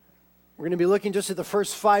We're going to be looking just at the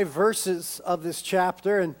first 5 verses of this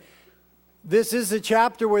chapter, and this is a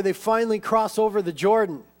chapter where they finally cross over the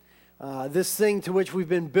Jordan. This thing to which we've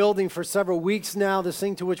been building for several weeks now, this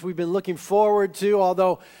thing to which we've been looking forward to,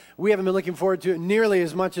 although we haven't been looking forward to it nearly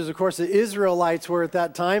as much as, of course, the Israelites were at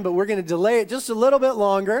that time, but we're going to delay it just a little bit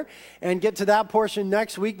longer and get to that portion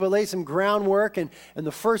next week, but lay some groundwork. And in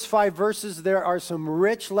the first 5 verses, there are some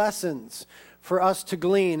rich lessons for us to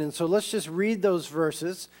glean. And so let's just read those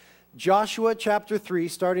verses. Joshua chapter 3,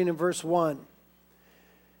 starting in verse 1.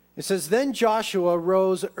 It says, "Then Joshua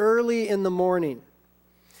rose early in the morning,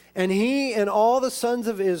 and he and all the sons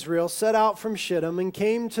of Israel set out from Shittim and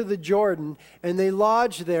came to the Jordan, and they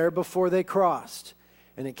lodged there before they crossed.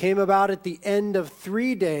 And it came about at the end of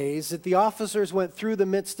 3 days that the officers went through the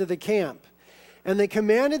midst of the camp. And they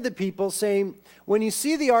commanded the people, saying, when you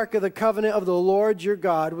see the ark of the covenant of the Lord your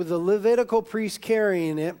God, with the Levitical priests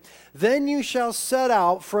carrying it, then you shall set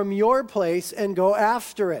out from your place and go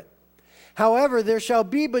after it. However, there shall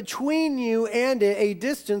be between you and it a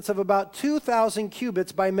distance of about 2,000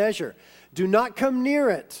 cubits by measure. Do not come near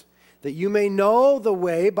it, that you may know the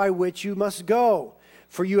way by which you must go,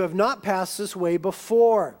 for you have not passed this way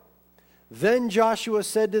before. Then Joshua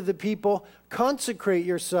said to the people, consecrate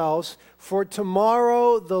yourselves, for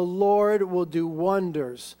tomorrow the Lord will do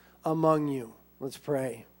wonders among you." Let's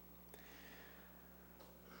pray.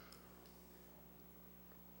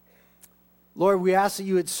 Lord, we ask that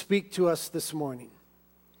you would speak to us this morning,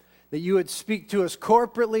 that you would speak to us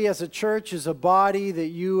corporately as a church, as a body that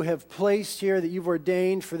you have placed here, that you've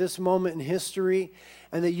ordained for this moment in history,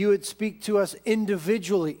 and that you would speak to us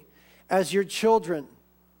individually as your children,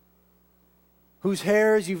 whose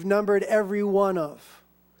hairs you've numbered every one of,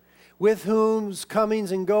 with whom's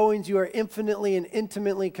comings and goings you are infinitely and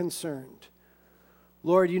intimately concerned.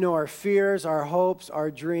 Lord, you know our fears, our hopes, our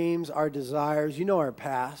dreams, our desires. You know our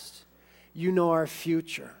past. You know our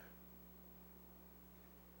future.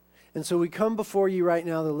 And so we come before you right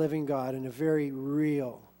now, the living God, in a very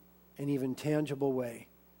real and even tangible way.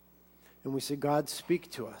 And we say, God, speak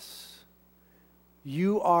to us.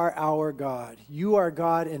 You are our God. You are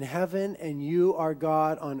God in heaven, and you are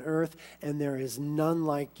God on earth, and there is none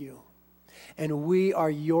like you. And we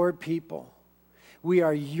are your people. We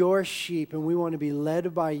are your sheep, and we want to be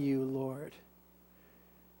led by you, Lord.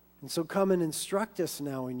 And so come and instruct us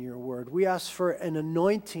now in your word. We ask for an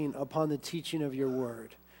anointing upon the teaching of your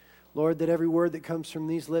word. Lord, that every word that comes from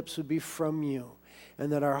these lips would be from you,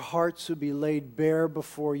 and that our hearts would be laid bare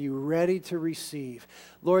before you, ready to receive.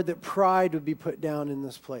 Lord, that pride would be put down in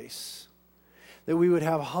this place, that we would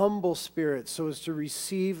have humble spirits so as to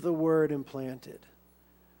receive the word implanted,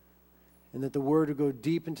 and that the word would go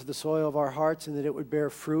deep into the soil of our hearts, and that it would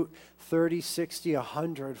bear fruit 30, 60,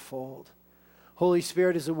 100-fold. Holy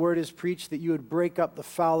Spirit, as the word is preached, that you would break up the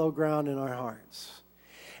fallow ground in our hearts.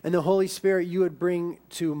 And the Holy Spirit, you would bring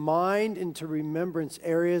to mind and to remembrance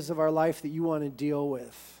areas of our life that you want to deal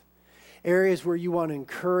with. Areas where you want to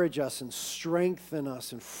encourage us and strengthen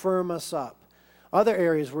us and firm us up. Other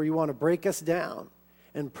areas where you want to break us down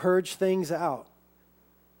and purge things out.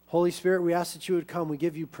 Holy Spirit, we ask that you would come. We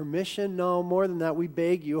give you permission. No, more than that, we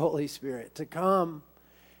beg you, Holy Spirit, to come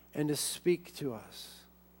and to speak to us.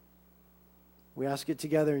 We ask it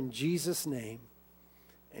together in Jesus' name.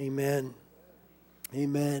 Amen.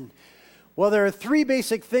 Amen. Well, there are 3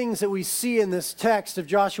 basic things that we see in this text of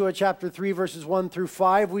Joshua chapter 3, verses 1 through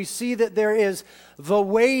 5. We see that there is the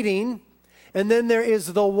waiting, and then there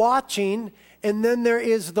is the watching, and then there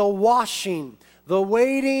is the washing. The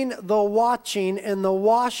waiting, the watching, and the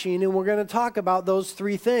washing, and we're going to talk about those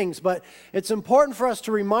 3 things. But it's important for us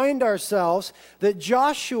to remind ourselves that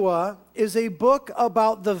Joshua is a book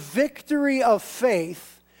about the victory of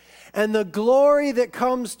faith and the glory that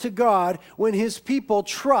comes to God when his people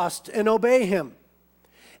trust and obey him.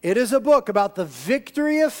 It is a book about the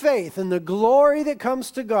victory of faith and the glory that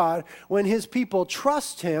comes to God when his people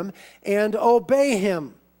trust him and obey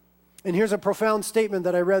him. And here's a profound statement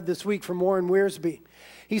that I read this week from Warren Wiersbe.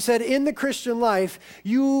 He said, in the Christian life,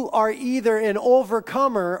 you are either an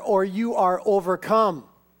overcomer or you are overcome.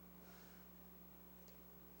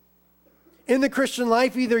 In the Christian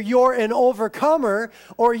life, either you're an overcomer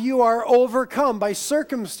or you are overcome by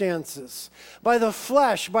circumstances, by the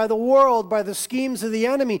flesh, by the world, by the schemes of the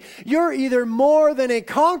enemy. You're either more than a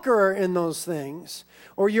conqueror in those things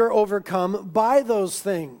or you're overcome by those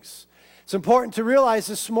things. It's important to realize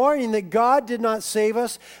this morning that God did not save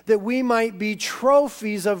us that we might be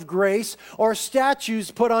trophies of grace or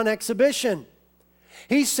statues put on exhibition.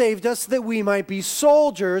 He saved us that we might be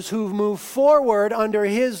soldiers who move forward under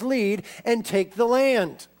his lead and take the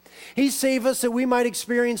land. He saved us that we might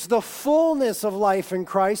experience the fullness of life in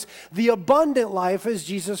Christ, the abundant life as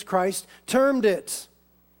Jesus Christ termed it.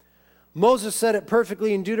 Moses said it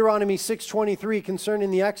perfectly in Deuteronomy 6:23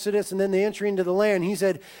 concerning the Exodus and then the entry into the land. He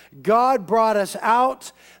said, God brought us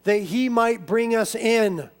out that he might bring us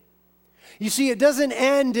in. You see, it doesn't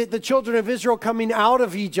end at the children of Israel coming out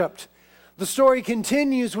of Egypt. The story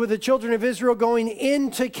continues with the children of Israel going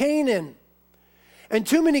into Canaan. And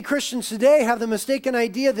too many Christians today have the mistaken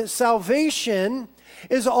idea that salvation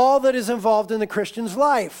is all that is involved in the Christian's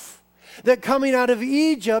life. That coming out of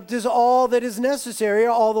Egypt is all that is necessary,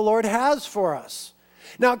 all the Lord has for us.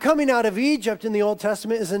 Now, coming out of Egypt in the Old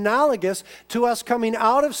Testament is analogous to us coming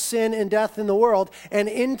out of sin and death in the world and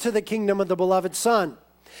into the kingdom of the beloved Son.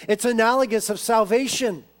 It's analogous of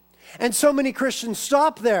salvation. And so many Christians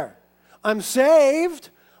stop there. I'm saved.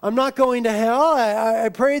 I'm not going to hell. I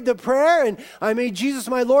prayed the prayer and I made Jesus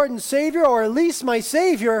my Lord and Savior, or at least my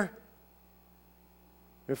Savior,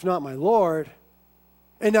 if not my Lord.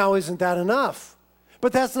 And now isn't that enough?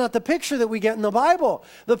 But that's not the picture that we get in the Bible.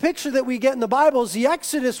 The picture that we get in the Bible is the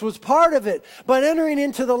Exodus was part of it, but entering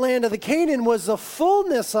into the land of the Canaan was the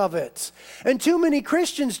fullness of it. And too many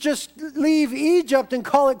Christians just leave Egypt and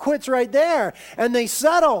call it quits right there, and they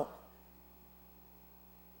settle.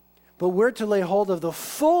 But we're to lay hold of the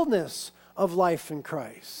fullness of life in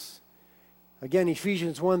Christ. Again,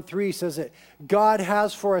 Ephesians 1:3 says that God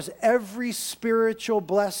has for us every spiritual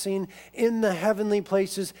blessing in the heavenly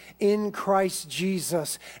places in Christ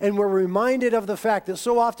Jesus. And we're reminded of the fact that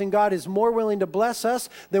so often God is more willing to bless us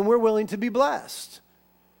than we're willing to be blessed.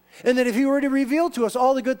 And that if he were to reveal to us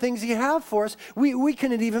all the good things he has for us, we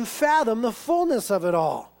couldn't even fathom the fullness of it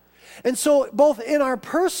all. And so both in our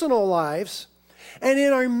personal lives and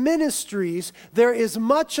in our ministries, there is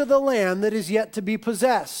much of the land that is yet to be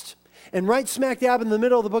possessed. And right smack dab in the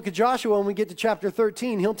middle of the book of Joshua, when we get to chapter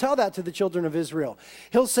 13, he'll tell that to the children of Israel.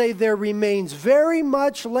 He'll say, there remains very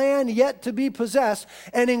much land yet to be possessed,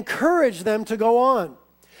 and encourage them to go on.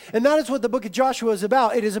 And that is what the book of Joshua is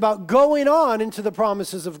about. It is about going on into the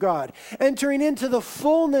promises of God, entering into the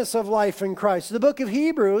fullness of life in Christ. The book of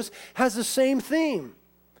Hebrews has the same theme.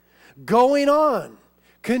 Going on.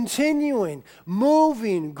 Continuing,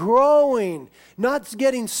 moving, growing, not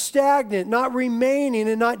getting stagnant, not remaining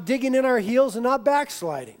and not digging in our heels and not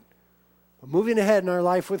backsliding. But moving ahead in our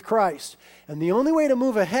life with Christ. And the only way to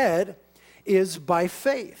move ahead is by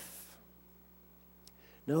faith.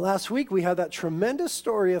 Now, last week we had that tremendous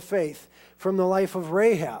story of faith from the life of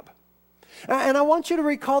Rahab. And I want you to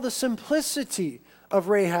recall the simplicity of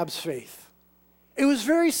Rahab's faith. It was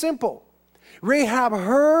very simple. Rahab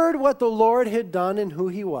heard what the Lord had done and who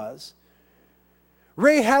he was.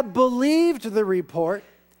 Rahab believed the report,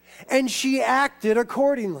 and she acted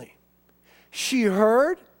accordingly. She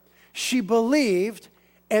heard, she believed,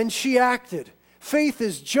 and she acted. Faith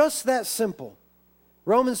is just that simple.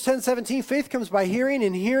 Romans 10:17, faith comes by hearing,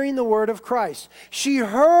 and hearing the word of Christ. She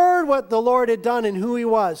heard what the Lord had done and who he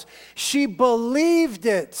was. She believed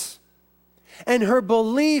it. And her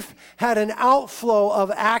belief had an outflow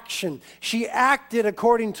of action. She acted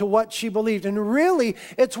according to what she believed. And really,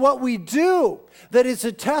 it's what we do that is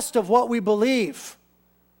a test of what we believe.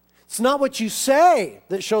 It's not what you say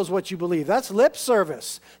that shows what you believe. That's lip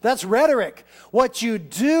service. That's rhetoric. What you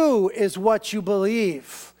do is what you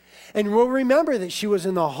believe. And we'll remember that she was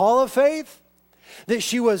in the hall of faith, that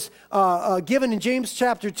she was given in James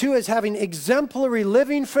chapter 2 as having exemplary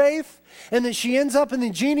living faith, and that she ends up in the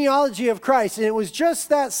genealogy of Christ. And it was just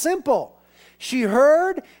that simple. She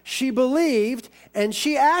heard, she believed, and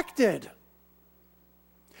she acted.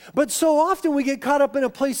 But so often we get caught up in a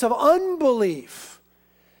place of unbelief.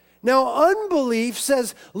 Now, unbelief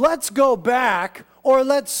says, let's go back or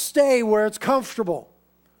let's stay where it's comfortable.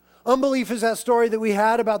 Unbelief is that story that we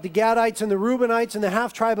had about the Gadites and the Reubenites and the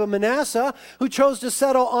half-tribe of Manasseh who chose to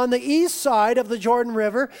settle on the east side of the Jordan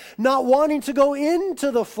River, not wanting to go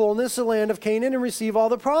into the fullness of the land of Canaan and receive all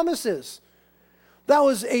the promises. That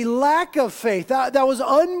was a lack of faith. That was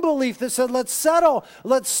unbelief that said, let's settle,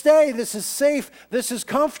 let's stay, this is safe, this is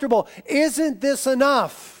comfortable. Isn't this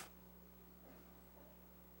enough?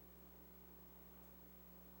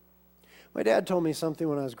 My dad told me something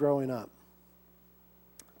when I was growing up.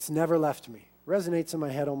 It's never left me. Resonates in my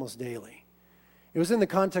head almost daily. It was in the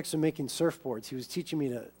context of making surfboards. He was teaching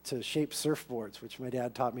me to shape surfboards, which my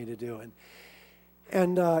dad taught me to do.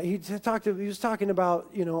 And he was talking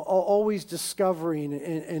about, always discovering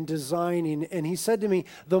and designing. And he said to me,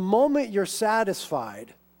 the moment you're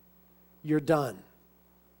satisfied, you're done.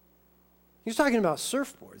 He's talking about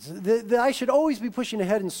surfboards. That I should always be pushing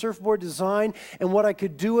ahead in surfboard design and what I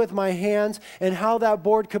could do with my hands and how that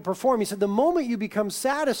board could perform. He said, the moment you become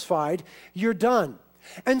satisfied, you're done.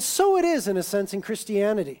 And so it is, in a sense, in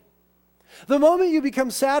Christianity. The moment you become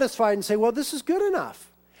satisfied and say, well, this is good enough,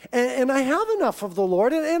 and I have enough of the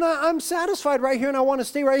Lord, and I'm satisfied right here, and I want to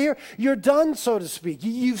stay right here, you're done, so to speak.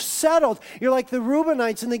 You've settled. You're like the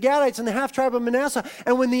Reubenites and the Gadites and the half-tribe of Manasseh.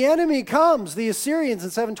 And when the enemy comes, the Assyrians in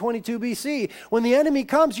 722 BC, when the enemy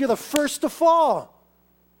comes, you're the first to fall.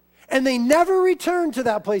 And they never returned to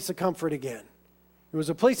that place of comfort again. It was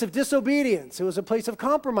a place of disobedience. It was a place of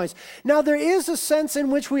compromise. Now, there is a sense in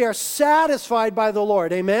which we are satisfied by the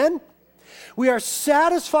Lord. Amen? We are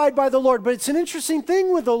satisfied by the Lord, but it's an interesting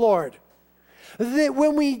thing with the Lord. That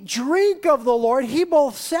when we drink of the Lord, He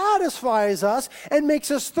both satisfies us and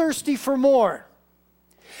makes us thirsty for more.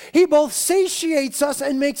 He both satiates us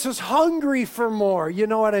and makes us hungry for more. You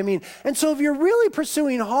know what I mean? And so if you're really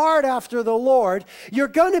pursuing hard after the Lord, you're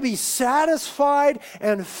going to be satisfied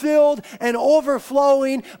and filled and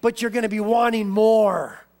overflowing, but you're going to be wanting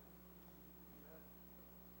more.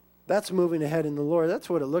 That's moving ahead in the Lord. That's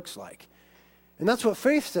what it looks like. And that's what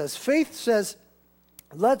faith says. Faith says,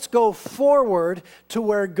 let's go forward to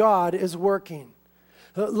where God is working.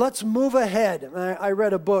 Let's move ahead. I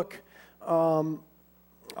read a book. I'll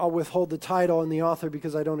withhold the title and the author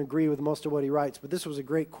because I don't agree with most of what he writes. But this was a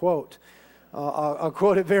great quote. I'll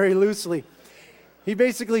quote it very loosely. He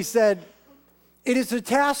basically said, it is the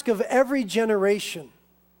task of every generation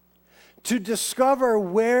to discover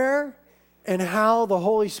where and how the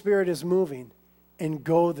Holy Spirit is moving and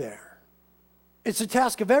go there. It's a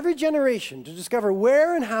task of every generation to discover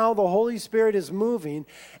where and how the Holy Spirit is moving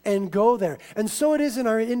and go there. And so it is in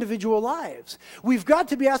our individual lives. We've got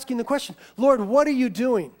to be asking the question, Lord, what are you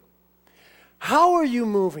doing? How are you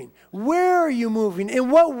moving? Where are you moving? In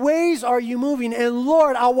what ways are you moving? And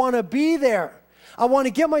Lord, I want to be there. I want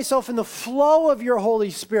to get myself in the flow of your Holy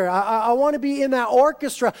Spirit. I want to be in that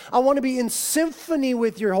orchestra. I want to be in symphony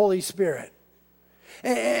with your Holy Spirit.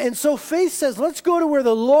 And so faith says, let's go to where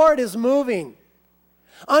the Lord is moving.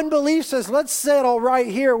 Unbelief says, let's settle right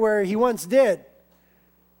here where he once did.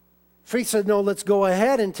 Faith said, no, let's go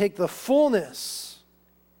ahead and take the fullness.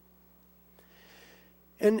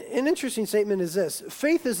 And an interesting statement is this.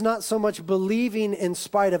 Faith is not so much believing in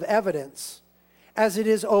spite of evidence as it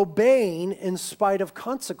is obeying in spite of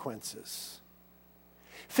consequences.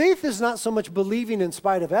 Faith is not so much believing in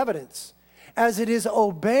spite of evidence as it is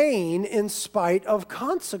obeying in spite of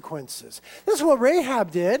consequences. This is what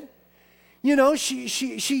Rahab did. You know, she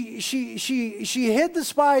hid the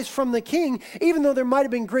spies from the king, even though there might have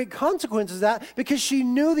been great consequences of that, because she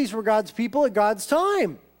knew these were God's people at God's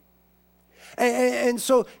time. And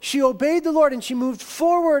so she obeyed the Lord and she moved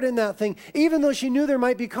forward in that thing, even though she knew there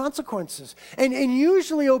might be consequences. And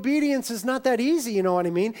usually obedience is not that easy, you know what I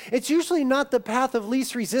mean? It's usually not the path of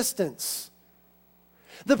least resistance.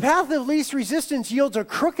 The path of least resistance yields a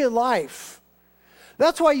crooked life.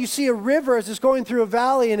 That's why you see a river as it's going through a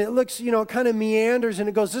valley and it looks, you know, kind of meanders and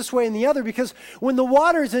it goes this way and the other, because when the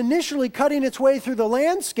water is initially cutting its way through the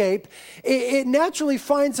landscape, it naturally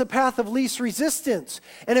finds a path of least resistance.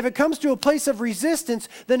 And if it comes to a place of resistance,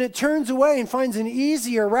 then it turns away and finds an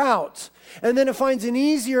easier route. And then it finds an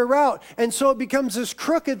easier route. And so it becomes this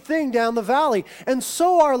crooked thing down the valley. And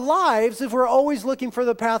so our lives, if we're always looking for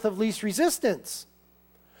the path of least resistance.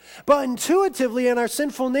 But intuitively in our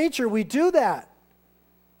sinful nature, we do that.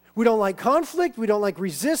 We don't like conflict. We don't like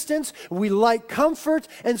resistance. We like comfort.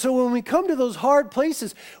 And so when we come to those hard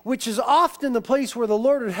places, which is often the place where the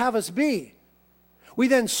Lord would have us be, we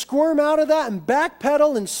then squirm out of that and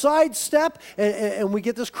backpedal and sidestep, and we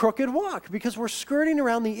get this crooked walk because we're skirting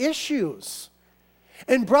around the issues.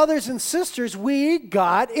 And brothers and sisters, we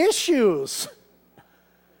got issues.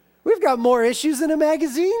 We've got more issues than a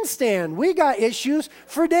magazine stand. We got issues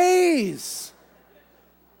for days.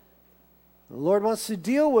 The Lord wants to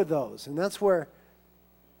deal with those, and that's where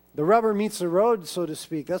the rubber meets the road, so to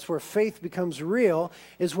speak. That's where faith becomes real,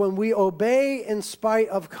 is when we obey in spite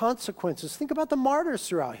of consequences. Think about the martyrs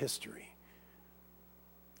throughout history.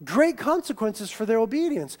 Great consequences for their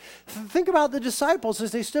obedience. Think about the disciples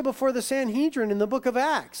as they stood before the Sanhedrin in the book of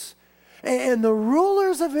Acts. And the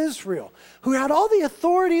rulers of Israel, who had all the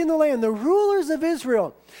authority in the land, the rulers of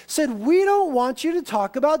Israel said, we don't want you to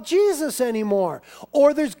talk about Jesus anymore,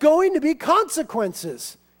 or there's going to be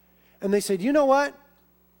consequences. And they said, you know what?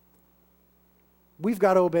 We've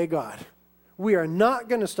got to obey God. We are not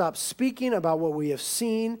going to stop speaking about what we have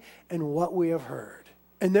seen and what we have heard.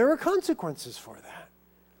 And there are consequences for that.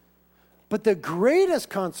 But the greatest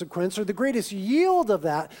consequence or the greatest yield of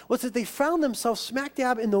that was that they found themselves smack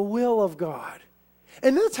dab in the will of God.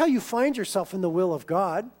 And that's how you find yourself in the will of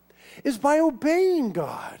God, is by obeying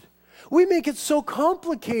God. We make it so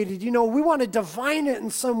complicated. We want to divine it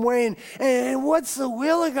in some way. And what's the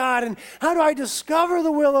will of God? And how do I discover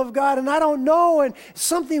the will of God? And I don't know. And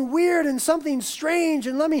something weird and something strange.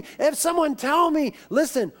 And if someone tell me,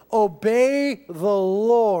 listen, obey the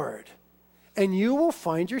Lord. And you will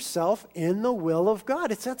find yourself in the will of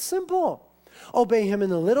God. It's that simple. Obey him in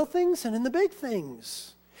the little things and in the big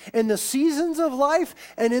things. In the seasons of life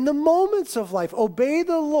and in the moments of life. Obey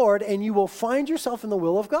the Lord and you will find yourself in the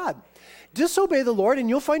will of God. Disobey the Lord and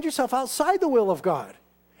you'll find yourself outside the will of God.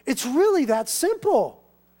 It's really that simple.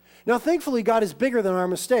 Now, thankfully, God is bigger than our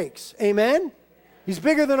mistakes. Amen? He's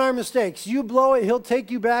bigger than our mistakes. You blow it, he'll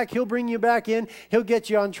take you back, he'll bring you back in, he'll get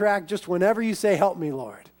you on track just whenever you say, help me,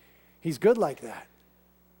 Lord. He's good like that.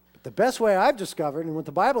 But the best way I've discovered, and what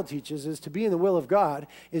the Bible teaches, is to be in the will of God,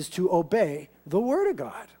 is to obey the Word of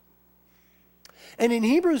God. And in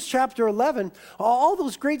Hebrews chapter 11, all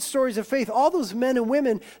those great stories of faith, all those men and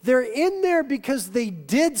women, they're in there because they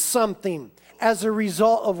did something as a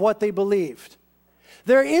result of what they believed.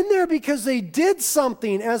 They're in there because they did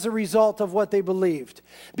something as a result of what they believed.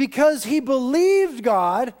 Because he believed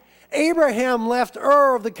God, Abraham left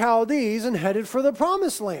Ur of the Chaldees and headed for the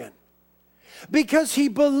promised land. Because he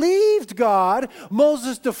believed God,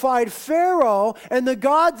 Moses defied Pharaoh and the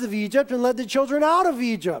gods of Egypt and led the children out of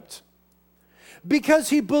Egypt. Because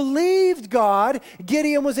he believed God,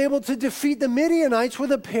 Gideon was able to defeat the Midianites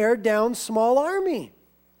with a pared down small army.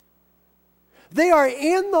 They are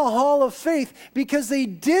in the hall of faith because they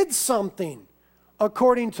did something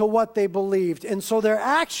according to what they believed. And so their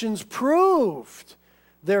actions proved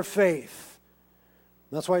their faith.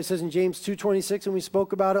 That's why it says in James 2:26, and we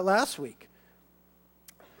spoke about it last week,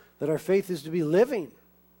 that our faith is to be living,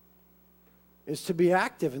 is to be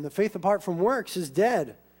active, and the faith apart from works is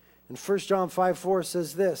dead. And 1 John 5:4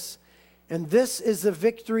 says this, and this is the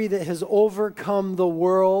victory that has overcome the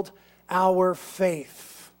world, our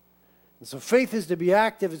faith. And so faith is to be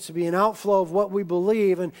active, it's to be an outflow of what we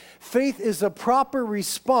believe, and faith is a proper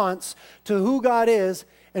response to who God is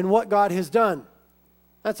and what God has done.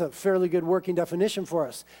 That's a fairly good working definition for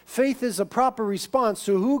us. Faith is a proper response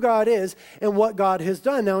to who God is and what God has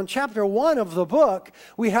done. Now in chapter 1 of the book,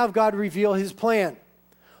 we have God reveal his plan.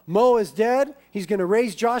 Mo is dead. He's going to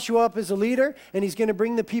raise Joshua up as a leader, and he's going to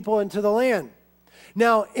bring the people into the land.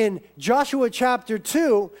 Now, in Joshua chapter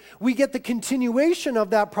 2, we get the continuation of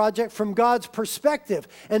that project from God's perspective,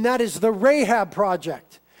 and that is the Rahab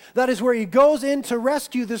project. That is where he goes in to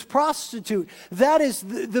rescue this prostitute. That is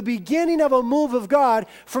the beginning of a move of God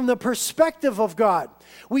from the perspective of God.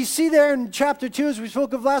 We see there in chapter 2, as we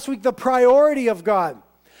spoke of last week, the priority of God.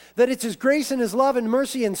 That it's his grace and his love and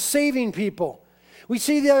mercy in saving people. We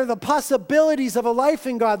see there the possibilities of a life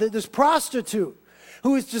in God, that this prostitute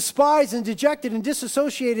who is despised and dejected and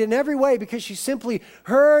disassociated in every way because she simply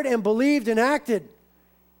heard and believed and acted,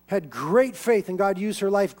 had great faith, and God used her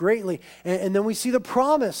life greatly. And then we see the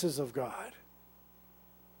promises of God,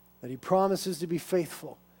 that he promises to be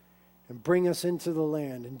faithful and bring us into the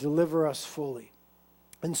land and deliver us fully.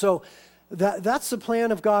 And so that's the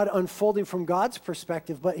plan of God unfolding from God's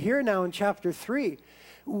perspective. But here now in chapter 3,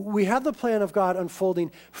 we have the plan of God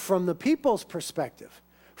unfolding from the people's perspective,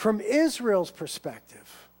 from Israel's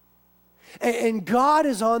perspective. And God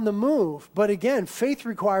is on the move, but again, faith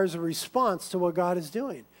requires a response to what God is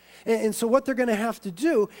doing. And so what they're going to have to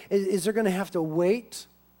do is they're going to have to wait,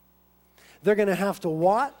 they're going to have to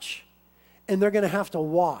watch, and they're going to have to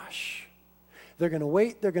wash. They're going to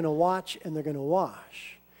wait, they're going to watch, and they're going to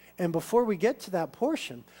wash. And before we get to that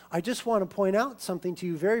portion, I just want to point out something to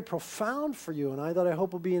you very profound for you, and that I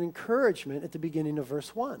hope will be an encouragement at the beginning of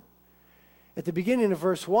verse 1. At the beginning of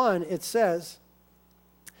verse 1, it says,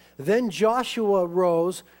 then Joshua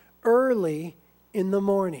rose early in the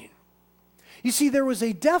morning. You see, there was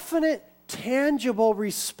a definite, tangible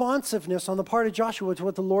responsiveness on the part of Joshua to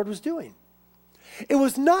what the Lord was doing. It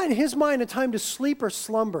was not in his mind a time to sleep or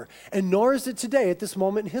slumber, and nor is it today at this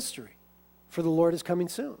moment in history, for the Lord is coming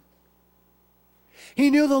soon.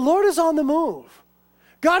 He knew the Lord is on the move.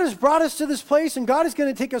 God has brought us to this place, and God is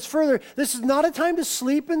going to take us further. This is not a time to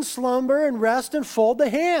sleep and slumber and rest and fold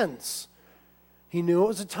the hands. He knew it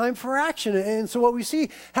was a time for action. And so what we see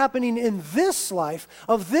happening in this life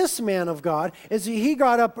of this man of God is he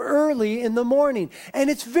got up early in the morning. And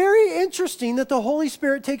it's very interesting that the Holy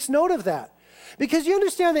Spirit takes note of that. Because you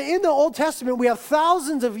understand that in the Old Testament, we have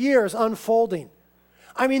thousands of years unfolding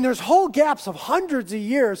I mean, there's whole gaps of hundreds of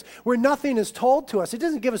years where nothing is told to us. It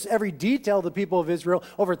doesn't give us every detail of the people of Israel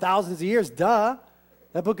over thousands of years. Duh.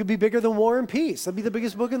 That book could be bigger than War and Peace. That'd be the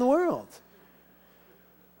biggest book in the world.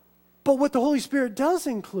 But what the Holy Spirit does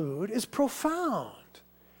include is profound.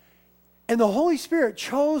 And the Holy Spirit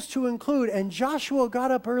chose to include, and Joshua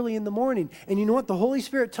got up early in the morning. And you know what? The Holy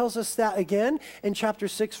Spirit tells us that again in chapter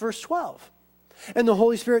 6, verse 12. And the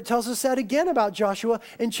Holy Spirit tells us that again about Joshua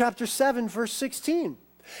in chapter 7, verse 16.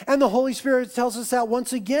 And the Holy Spirit tells us that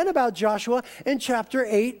once again about Joshua in chapter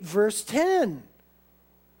 8, verse 10.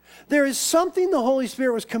 There is something the Holy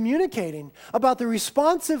Spirit was communicating about the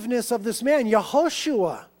responsiveness of this man,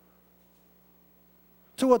 Yehoshua,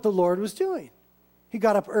 to what the Lord was doing. He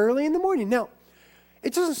got up early in the morning. Now,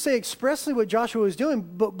 it doesn't say expressly what Joshua was doing,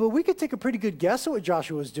 but we could take a pretty good guess at what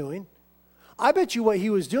Joshua was doing. I bet you what he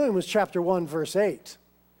was doing was chapter 1, verse 8.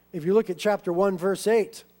 If you look at chapter 1, verse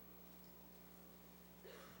 8.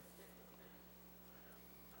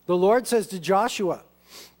 The Lord says to Joshua,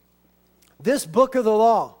 this book of the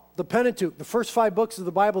law, the Pentateuch, the first 5 books of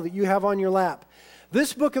the Bible that you have on your lap,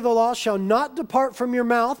 this book of the law shall not depart from your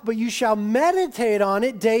mouth, but you shall meditate on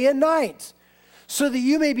it day and night, so that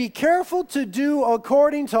you may be careful to do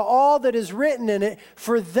according to all that is written in it,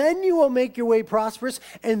 for then you will make your way prosperous,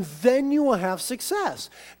 and then you will have success.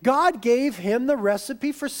 God gave him the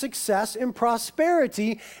recipe for success and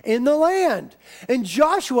prosperity in the land. And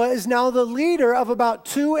Joshua is now the leader of about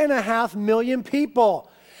 2.5 million people.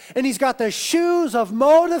 And he's got the shoes of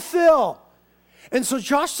Mo to fill. And so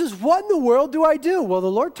Josh says, what in the world do I do? Well,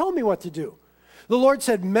 the Lord told me what to do. The Lord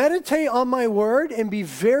said, meditate on my word and be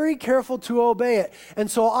very careful to obey it.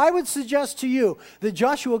 And so I would suggest to you that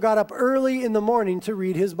Joshua got up early in the morning to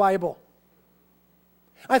read his Bible.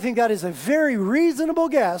 I think that is a very reasonable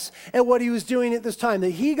guess at what he was doing at this time, that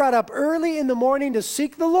he got up early in the morning to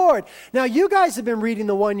seek the Lord. Now, you guys have been reading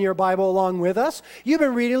the one-year Bible along with us. You've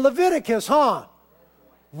been reading Leviticus, huh?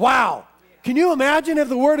 Wow. Can you imagine if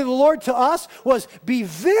the word of the Lord to us was, be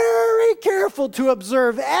very careful to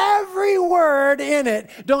observe every word in it.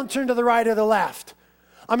 Don't turn to the right or the left.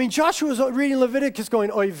 I mean, Joshua was reading Leviticus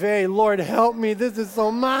going, oy vey, Lord, help me. This is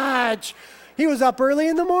so much. He was up early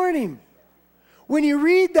in the morning. When you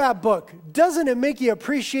read that book, doesn't it make you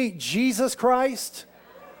appreciate Jesus Christ?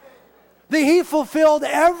 That he fulfilled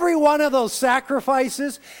every one of those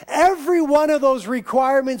sacrifices, every one of those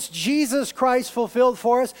requirements Jesus Christ fulfilled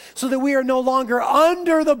for us, so that we are no longer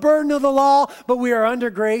under the burden of the law, but we are under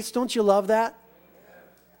grace. Don't you love that?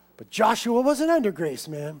 But Joshua wasn't under grace,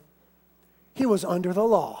 man. He was under the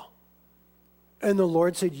law. And the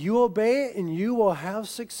Lord said, you obey it and you will have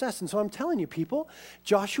success. And so I'm telling you, people,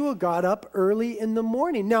 Joshua got up early in the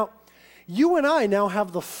morning. Now, you and I now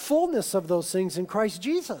have the fullness of those things in Christ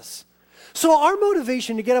Jesus. So our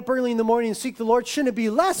motivation to get up early in the morning and seek the Lord shouldn't be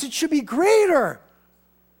less, it should be greater.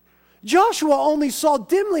 Joshua only saw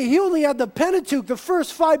dimly. He only had the Pentateuch, the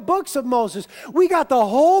first 5 books of Moses. We got the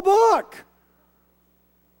whole book.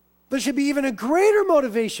 There should be even a greater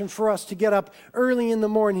motivation for us to get up early in the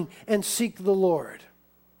morning and seek the Lord.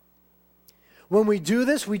 When we do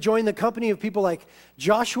this, we join the company of people like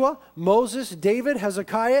Joshua, Moses, David,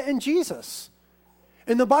 Hezekiah, and Jesus.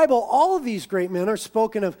 In the Bible, all of these great men are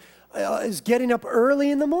spoken of as getting up early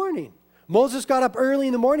in the morning. Moses got up early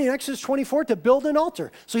in the morning in Exodus 24 to build an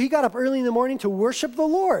altar. So he got up early in the morning to worship the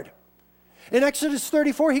Lord. In Exodus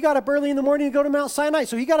 34, he got up early in the morning to go to Mount Sinai.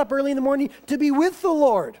 So he got up early in the morning to be with the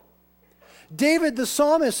Lord. David, the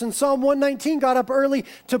psalmist, in Psalm 119, got up early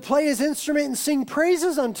to play his instrument and sing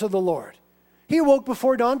praises unto the Lord. He awoke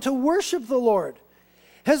before dawn to worship the Lord.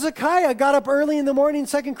 Hezekiah got up early in the morning,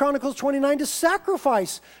 2 Chronicles 29, to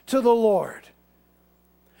sacrifice to the Lord.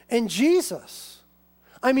 And Jesus,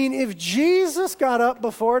 I mean, if Jesus got up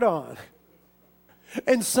before dawn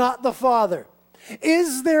and sought the Father,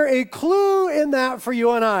 is there a clue in that for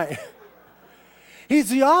you and I? He's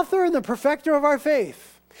the author and the perfecter of our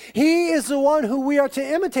faith. He is the one who we are to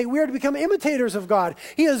imitate. We are to become imitators of God.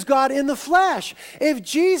 He is God in the flesh. If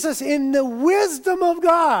Jesus, in the wisdom of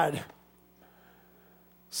God,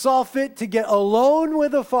 saw fit to get alone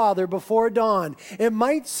with the Father before dawn, it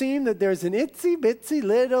might seem that there's an itsy-bitsy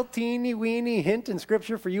little teeny-weeny hint in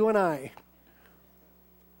Scripture for you and I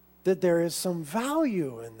that there is some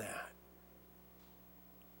value in that.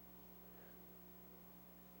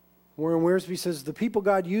 Warren Wiersbe says, the people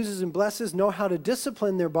God uses and blesses know how to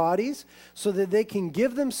discipline their bodies so that they can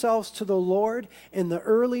give themselves to the Lord in the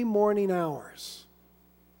early morning hours.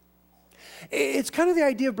 It's kind of the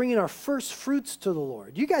idea of bringing our first fruits to the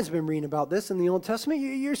Lord. You guys have been reading about this in the Old Testament.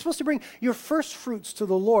 You're supposed to bring your first fruits to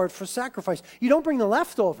the Lord for sacrifice. You don't bring the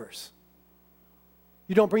leftovers.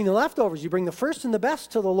 You don't bring the leftovers. You bring the first and the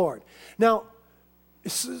best to the Lord. Now,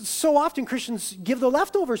 so often Christians give the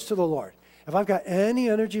leftovers to the Lord. If I've got any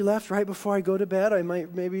energy left right before I go to bed, I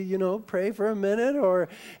might maybe, pray for a minute. Or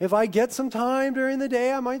if I get some time during the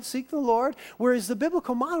day, I might seek the Lord. Whereas the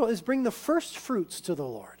biblical model is bring the first fruits to the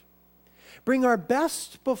Lord. Bring our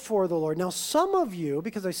best before the Lord. Now, some of you,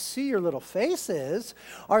 because I see your little faces,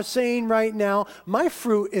 are saying right now, my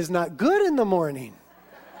fruit is not good in the morning.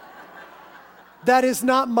 That is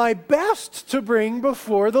not my best to bring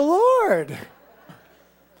before the Lord.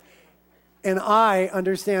 And I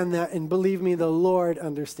understand that, and believe me, the Lord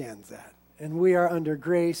understands that. And we are under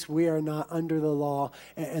grace. We are not under the law.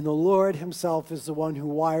 And the Lord himself is the one who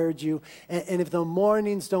wired you. And if the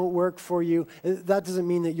mornings don't work for you, that doesn't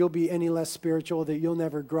mean that you'll be any less spiritual, that you'll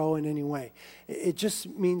never grow in any way. It just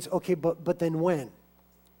means, okay, but then when?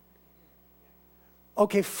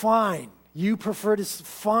 Okay, fine. You prefer to,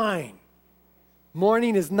 fine.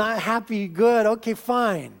 Morning is not happy, good. Okay,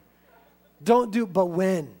 fine. But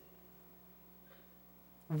when?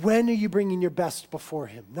 When are you bringing your best before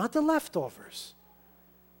him? Not the leftovers.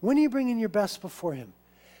 When are you bringing your best before him?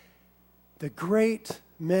 The great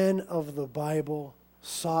men of the Bible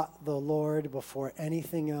sought the Lord before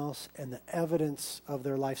anything else, and the evidence of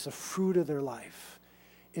their lives, the fruit of their life,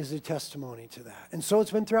 is a testimony to that. And so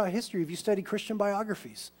it's been throughout history. If you study Christian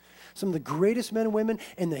biographies, some of the greatest men and women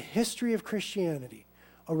in the history of Christianity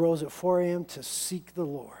arose at 4 a.m. to seek the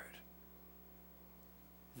Lord.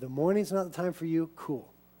 If the morning's not the time for you, cool.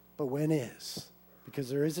 But when is? Because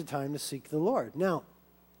there is a time to seek the Lord. Now,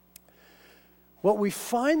 what we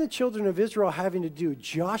find the children of Israel having to do,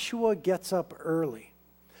 Joshua gets up early.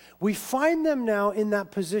 We find them now in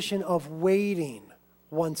that position of waiting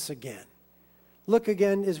once again. Look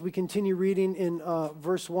again as we continue reading in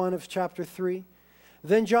verse 1 of chapter 3.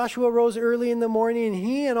 Then Joshua rose early in the morning, and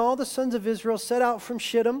he and all the sons of Israel set out from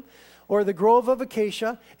Shittim, or the grove of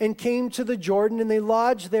Acacia, and came to the Jordan, and they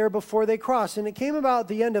lodged there before they crossed. And it came about at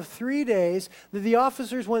the end of 3 days that the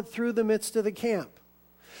officers went through the midst of the camp.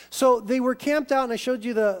 So they were camped out, and I showed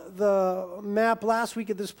you the map last week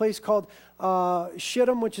at this place called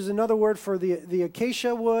Shittim, which is another word for the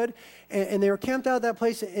acacia wood. And they were camped out at that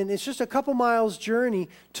place, and it's just a couple miles journey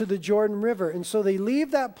to the Jordan River. And so they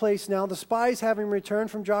leave that place now, the spies having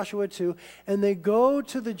returned from Joshua 2, and they go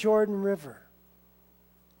to the Jordan River.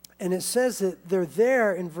 And it says that they're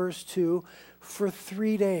there in verse 2 for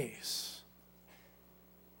 3 days.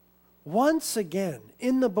 Once again,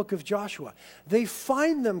 in the book of Joshua, they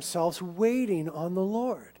find themselves waiting on the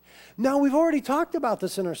Lord. Now, we've already talked about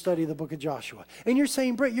this in our study of the book of Joshua. And you're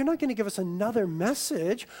saying, Britt, you're not going to give us another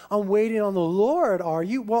message on waiting on the Lord, are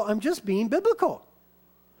you? Well, I'm just being biblical.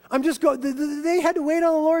 They had to wait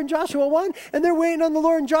on the Lord in Joshua 1, and they're waiting on the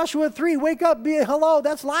Lord in Joshua 3. Wake up, be hello,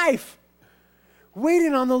 that's life.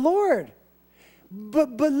 Waiting on the Lord.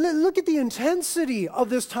 But look at the intensity of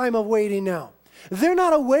this time of waiting now. They're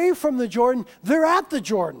not away from the Jordan, they're at the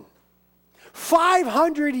Jordan.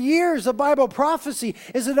 500 years of Bible prophecy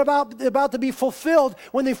is about to be fulfilled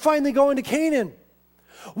when they finally go into Canaan.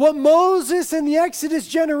 What Moses and the Exodus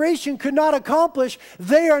generation could not accomplish,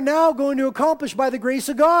 they are now going to accomplish by the grace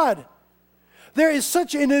of God. There is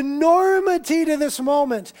such an enormity to this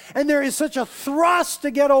moment, and there is such a thrust to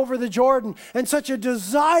get over the Jordan, and such a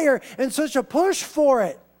desire and such a push for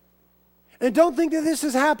it. And don't think that this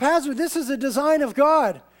is haphazard. This is a design of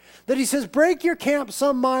God. That he says, break your camp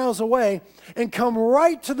some miles away and come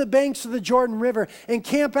right to the banks of the Jordan River and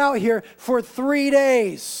camp out here for 3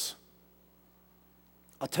 days.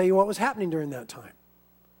 I'll tell you what was happening during that time.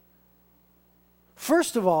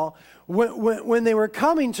 First of all, when they were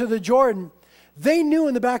coming to the Jordan, they knew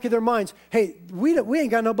in the back of their minds, hey, we ain't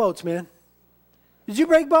got no boats, man. Did you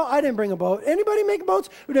bring a boat? I didn't bring a boat. Anybody make boats?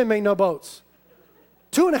 We didn't make no boats.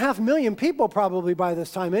 2.5 million people probably by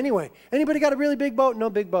this time anyway. Anybody got a really big boat? No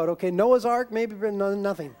big boat. Okay, Noah's Ark, maybe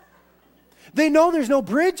nothing. They know there's no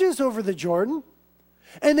bridges over the Jordan.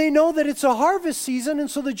 And they know that it's a harvest season,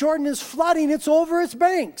 and so the Jordan is flooding. It's over its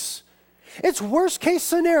banks. It's worst case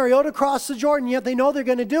scenario to cross the Jordan, yet they know they're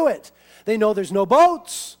going to do it. They know there's no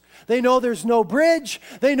boats. They know there's no bridge.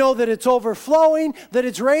 They know that it's overflowing, that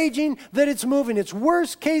it's raging, that it's moving. It's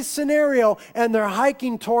worst case scenario, and they're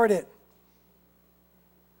hiking toward it.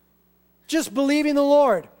 Just believing the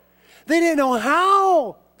Lord. They didn't know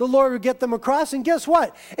how the Lord would get them across, and guess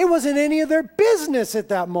what? It wasn't any of their business at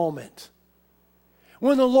that moment.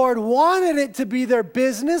 When the Lord wanted it to be their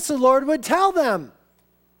business, the Lord would tell them.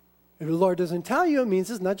 If the Lord doesn't tell you, it means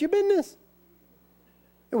it's not your business.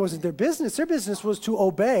 It wasn't their business. Their business was to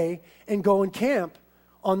obey and go and camp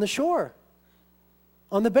on the shore,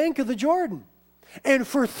 on the bank of the Jordan. And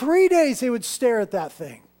for 3 days, they would stare at that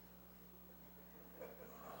thing.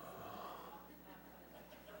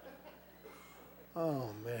 Oh,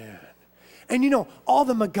 man. And you know, all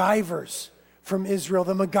the MacGyvers from Israel,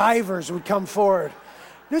 the MacGyvers would come forward.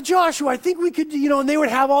 Now, Joshua, I think we could, and they would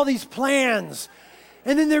have all these plans.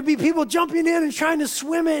 And then there'd be people jumping in and trying to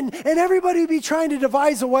swim in, and everybody would be trying to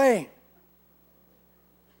devise a way.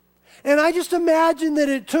 And I just imagine that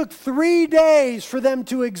it took 3 days for them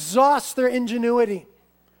to exhaust their ingenuity.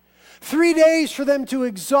 3 days for them to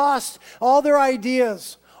exhaust all their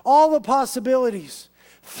ideas, all the possibilities.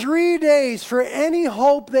 3 days for any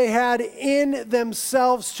hope they had in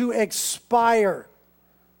themselves to expire.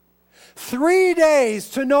 3 days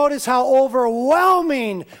to notice how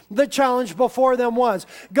overwhelming the challenge before them was.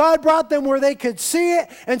 God brought them where they could see it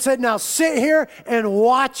and said, now sit here and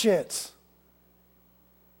watch it.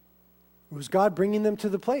 It was God bringing them to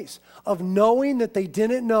the place of knowing that they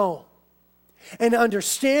didn't know, and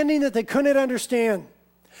understanding that they couldn't understand,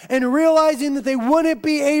 and realizing that they wouldn't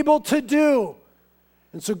be able to do.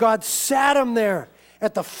 And so God sat them there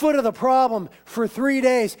at the foot of the problem for 3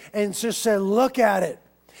 days and just said, look at it.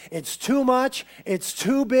 It's too much. It's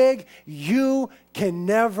too big. You can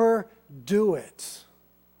never do it.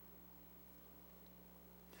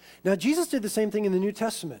 Now, Jesus did the same thing in the New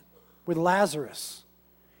Testament with Lazarus.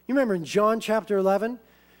 You remember in John chapter 11?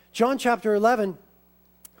 John chapter 11,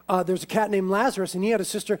 there's a cat named Lazarus, and he had a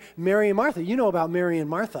sister, Mary and Martha. You know about Mary and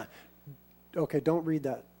Martha. Okay, don't read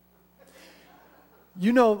that.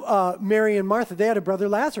 You know Mary and Martha, they had a brother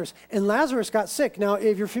Lazarus, and Lazarus got sick. Now,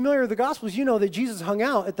 if you're familiar with the Gospels, you know that Jesus hung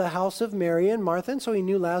out at the house of Mary and Martha, and so he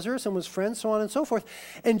knew Lazarus and was friends, so on and so forth.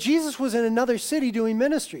 And Jesus was in another city doing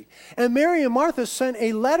ministry. And Mary and Martha sent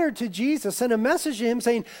a letter to Jesus, sent a message to him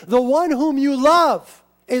saying, the one whom you love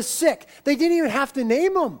is sick. They didn't even have to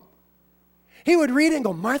name him. He would read it and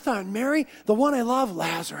go, Martha and Mary, the one I love,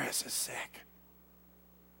 Lazarus is sick.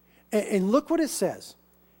 And look what it says.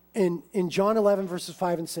 In John 11, verses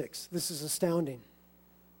 5 and 6. This is astounding.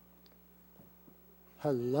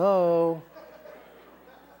 Hello.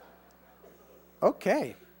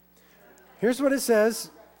 Okay. Here's what it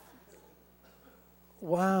says.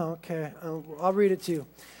 Wow, okay. I'll read it to you.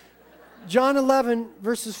 John 11,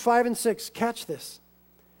 verses 5 and 6. Catch this.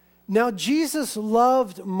 Now Jesus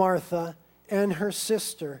loved Martha and her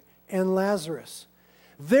sister and Lazarus.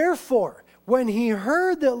 Therefore, when he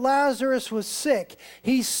heard that Lazarus was sick,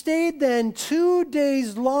 he stayed then 2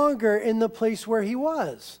 days longer in the place where he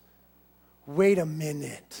was. Wait a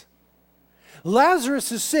minute.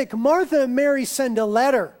 Lazarus is sick. Martha and Mary send a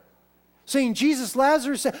letter saying, Jesus,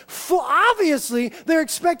 Lazarus. Obviously, they're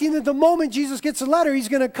expecting that the moment Jesus gets a letter, he's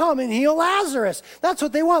going to come and heal Lazarus. That's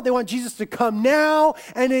what they want. They want Jesus to come now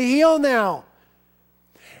and to heal now.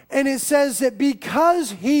 And it says that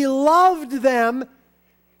because he loved them,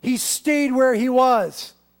 he stayed where he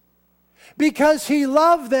was. Because he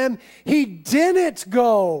loved them, he didn't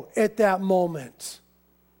go at that moment.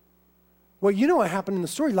 Well, you know what happened in the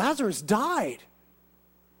story. Lazarus died.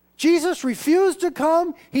 Jesus refused to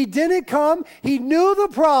come. He didn't come. He knew the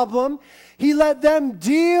problem. He let them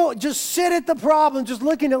just sit at the problem, just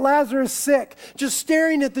looking at Lazarus sick, just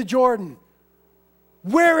staring at the Jordan.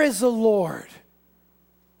 Where is the Lord?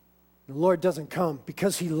 The Lord doesn't come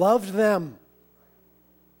because he loved them.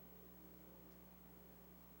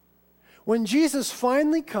 When Jesus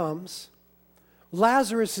finally comes,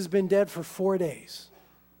 Lazarus has been dead for 4 days.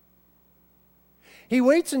 He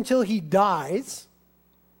waits until he dies,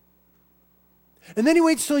 and then he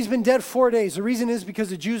waits till he's been dead 4 days. The reason is because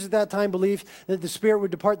the Jews at that time believed that the spirit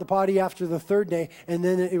would depart the body after the third day, and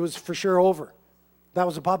then it was for sure over. That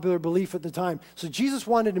was a popular belief at the time. So Jesus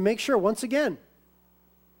wanted to make sure, once again,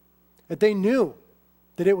 that they knew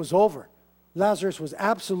that it was over. Lazarus was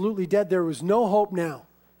absolutely dead. There was no hope now.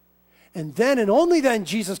 And then and only then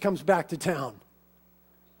Jesus comes back to town.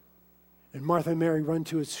 And Martha and Mary run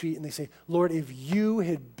to his feet and they say, Lord, if you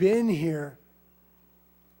had been here,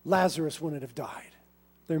 Lazarus wouldn't have died.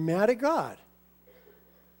 They're mad at God.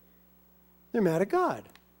 They're mad at God.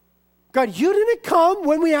 God, you didn't come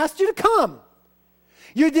when we asked you to come.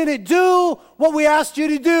 You didn't do what we asked you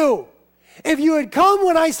to do. If you had come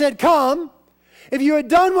when I said come, if you had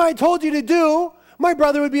done what I told you to do, my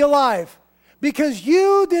brother would be alive. Because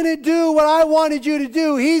you didn't do what I wanted you to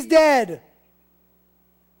do, he's dead.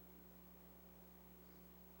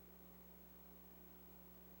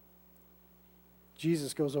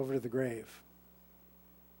 Jesus goes over to the grave.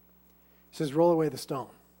 He says, roll away the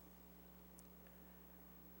stone.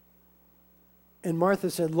 And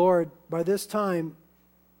Martha said, Lord, by this time,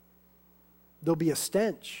 there'll be a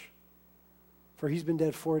stench, for he's been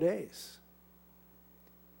dead 4 days.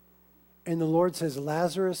 And the Lord says,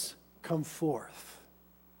 Lazarus, come forth.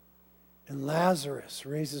 And Lazarus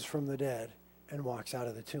raises from the dead and walks out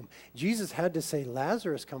of the tomb. Jesus had to say,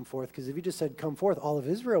 Lazarus, come forth, because if he just said, come forth, all of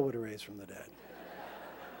Israel would have raised from the dead.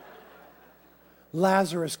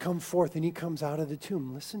 Lazarus, come forth, and he comes out of the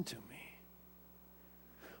tomb. Listen to me.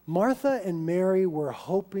 Martha and Mary were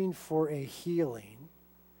hoping for a healing.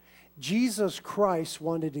 Jesus Christ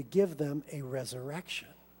wanted to give them a resurrection.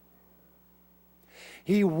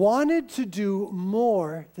 He wanted to do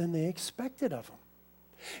more than they expected of him.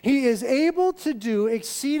 He is able to do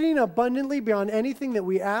exceeding abundantly beyond anything that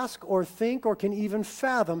we ask or think or can even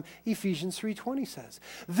fathom, Ephesians 3:20 says.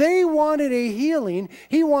 They wanted a healing.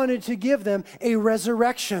 He wanted to give them a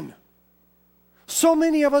resurrection. So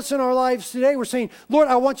many of us in our lives today, we're saying, Lord,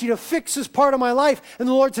 I want you to fix this part of my life. And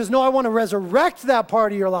the Lord says, no, I want to resurrect that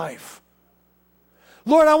part of your life.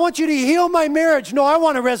 Lord, I want you to heal my marriage. No, I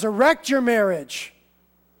want to resurrect your marriage.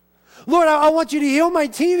 Lord, I want you to heal my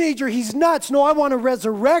teenager. He's nuts. No, I want to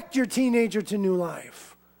resurrect your teenager to new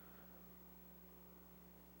life.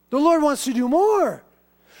 The Lord wants to do more.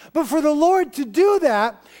 But for the Lord to do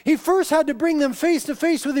that, he first had to bring them face to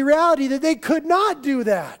face with the reality that they could not do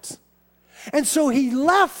that. And so he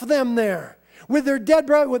left them there with their dead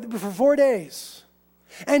brother for 4 days.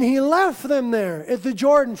 And he left them there at the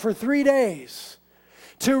Jordan for 3 days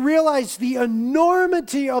to realize the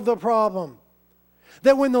enormity of the problem.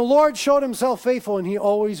 That when the Lord showed himself faithful, and he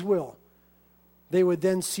always will, they would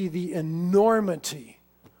then see the enormity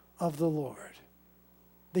of the Lord.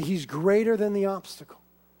 That he's greater than the obstacle.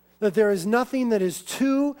 That there is nothing that is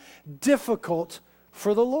too difficult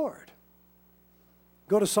for the Lord.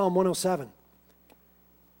 Go to Psalm 107.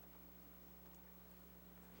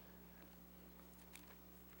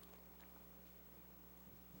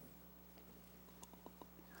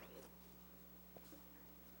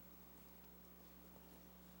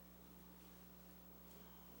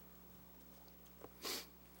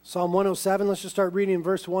 Psalm 107, let's just start reading in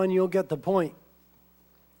verse 1. You'll get the point.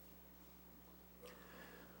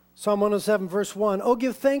 Psalm 107, verse 1. Oh,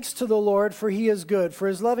 give thanks to the Lord, for he is good, for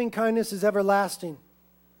his loving kindness is everlasting.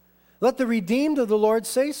 Let the redeemed of the Lord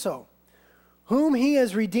say so, whom he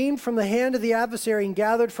has redeemed from the hand of the adversary and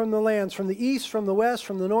gathered from the lands, from the east, from the west,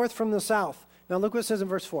 from the north, from the south. Now look what it says in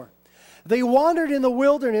verse 4. They wandered in the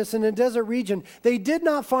wilderness in a desert region. They did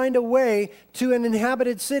not find a way to an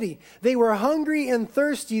inhabited city. They were hungry and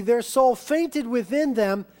thirsty. Their soul fainted within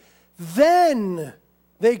them. Then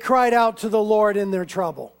they cried out to the Lord in their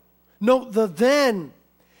trouble. Note the then.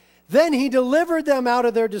 Then he delivered them out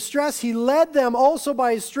of their distress. He led them also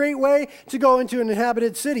by a straight way to go into an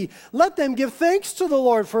inhabited city. Let them give thanks to the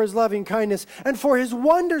Lord for his loving kindness and for his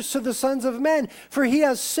wonders to the sons of men. For he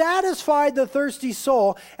has satisfied the thirsty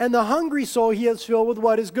soul, and the hungry soul he has filled with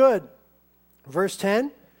what is good. Verse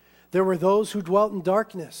 10, there were those who dwelt in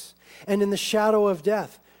darkness and in the shadow of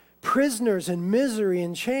death, prisoners in misery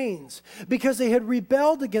and chains, because they had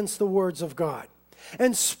rebelled against the words of God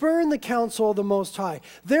and spurned the counsel of the Most High.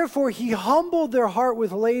 Therefore he humbled their heart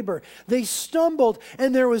with labor. They stumbled,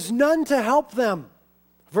 and there was none to help them.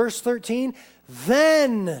 Verse 13,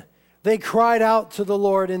 then they cried out to the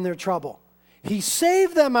Lord in their trouble. He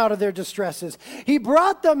saved them out of their distresses. He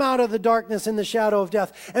brought them out of the darkness in the shadow of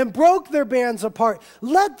death and broke their bands apart.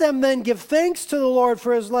 Let them then give thanks to the Lord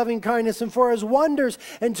for his loving kindness and for his wonders,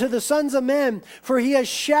 and to the sons of men, for he has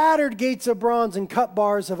shattered gates of bronze and cut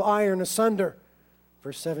bars of iron asunder.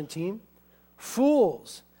 Verse 17,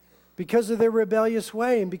 fools, because of their rebellious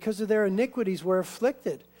way and because of their iniquities, were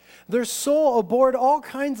afflicted. Their soul abhorred all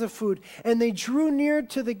kinds of food, and they drew near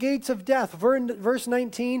to the gates of death. Verse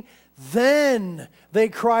 19, then they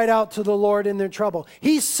cried out to the Lord in their trouble.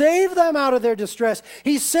 He saved them out of their distress.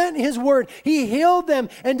 He sent his word. He healed them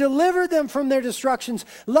and delivered them from their destructions.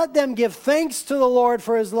 Let them give thanks to the Lord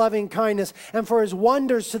for his loving kindness and for his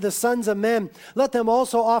wonders to the sons of men. Let them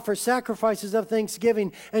also offer sacrifices of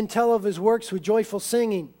thanksgiving and tell of his works with joyful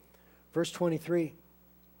singing. Verse 23.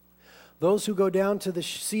 Those who go down to the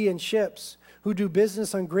sea in ships, who do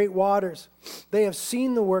business on great waters, they have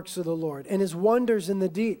seen the works of the Lord and his wonders in the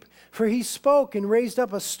deep. For he spoke and raised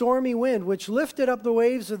up a stormy wind, which lifted up the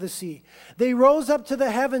waves of the sea. They rose up to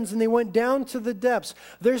the heavens, and they went down to the depths.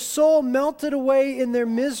 Their soul melted away in their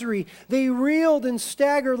misery. They reeled and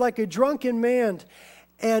staggered like a drunken man,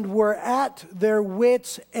 and were at their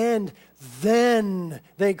wits' end. Then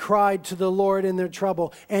they cried to the Lord in their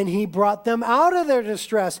trouble, and he brought them out of their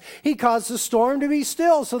distress. He caused the storm to be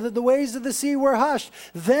still, so that the waves of the sea were hushed.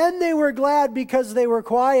 Then they were glad because they were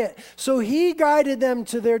quiet. So he guided them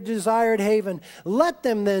to their desired haven. Let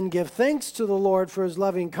them then give thanks to the Lord for his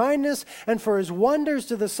loving kindness and for his wonders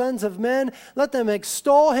to the sons of men. Let them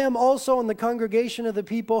extol him also in the congregation of the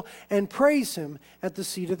people and praise him at the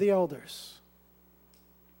seat of the elders.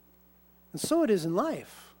 And so it is in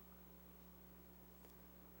life.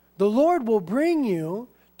 The Lord will bring you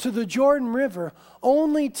to the Jordan River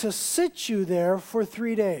only to sit you there for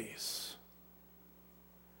 3 days.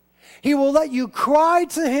 He will let you cry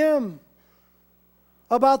to him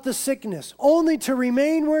about the sickness, only to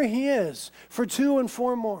remain where he is for 2 and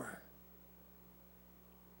 4 more.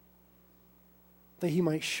 That he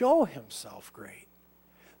might show himself great.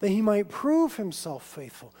 That he might prove himself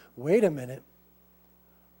faithful. Wait a minute.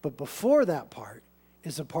 But before that part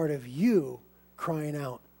is a part of you crying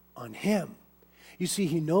out on him. You see,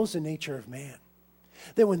 he knows the nature of man.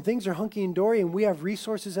 That when things are hunky and dory and we have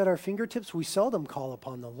resources at our fingertips, we seldom call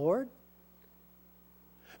upon the Lord.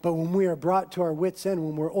 But when we are brought to our wits' end,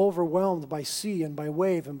 when we're overwhelmed by sea and by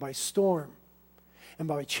wave and by storm, and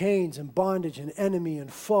by chains and bondage and enemy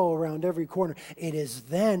and foe around every corner, it is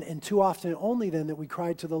then, and too often only then, that we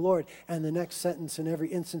cry to the Lord. And the next sentence in every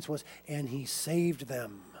instance was, and he saved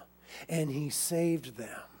them. And he saved them.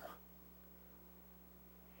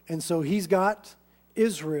 And so he's got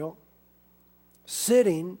Israel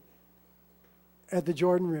sitting at the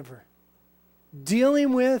Jordan River,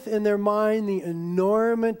 dealing with in their mind the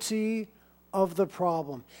enormity of the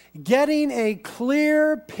problem, getting a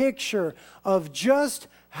clear picture of just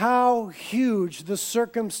how huge the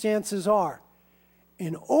circumstances are,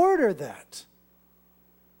 in order that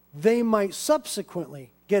they might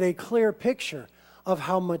subsequently get a clear picture of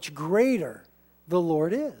how much greater the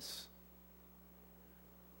Lord is.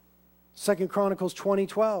 2 Chronicles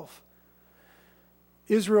 20:12.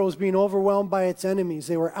 Israel was being overwhelmed by its enemies.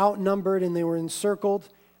 They were outnumbered and they were encircled.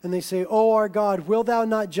 And they say, "O our God, wilt thou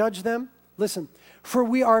not judge them?" Listen, "For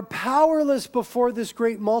we are powerless before this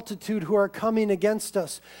great multitude who are coming against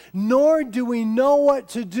us, nor do we know what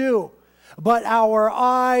to do, but our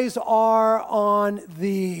eyes are on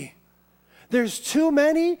thee." There's too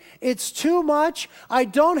many, it's too much, I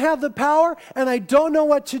don't have the power, and I don't know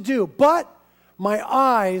what to do, but my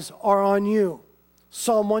eyes are on you.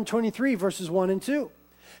 Psalm 123, verses 1 and 2.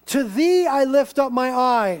 To thee I lift up my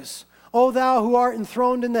eyes, O thou who art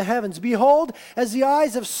enthroned in the heavens. Behold, as the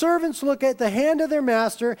eyes of servants look at the hand of their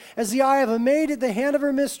master, as the eye of a maid at the hand of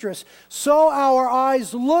her mistress, so our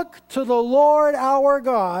eyes look to the Lord our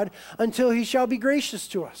God until he shall be gracious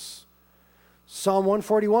to us. Psalm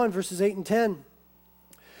 141, verses 8 and 10.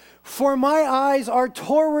 For my eyes are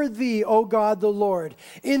toward thee, O God the Lord.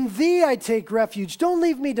 In thee I take refuge. Don't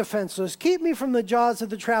leave me defenseless. Keep me from the jaws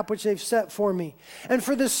of the trap which they've set for me, and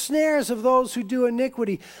for the snares of those who do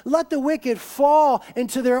iniquity. Let the wicked fall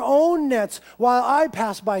into their own nets while I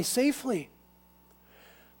pass by safely.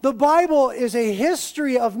 The Bible is a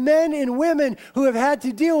history of men and women who have had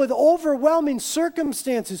to deal with overwhelming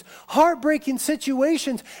circumstances, heartbreaking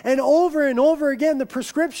situations, and over again the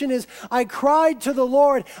prescription is, I cried to the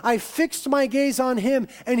Lord, I fixed my gaze on him,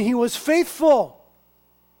 and he was faithful.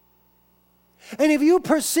 And if you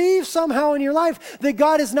perceive somehow in your life that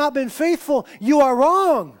God has not been faithful, you are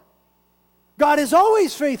wrong. God is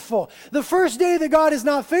always faithful. The first day that God is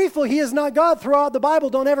not faithful, he is not God. Throughout the Bible,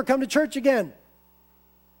 don't ever come to church again.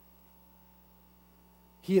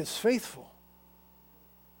 He is faithful.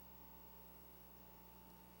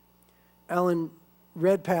 Alan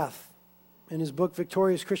Redpath, in his book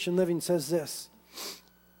Victorious Christian Living, says this: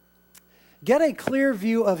 get a clear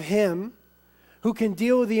view of him who can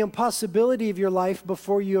deal with the impossibility of your life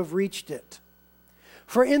before you have reached it.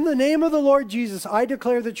 For in the name of the Lord Jesus, I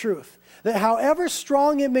declare the truth, that however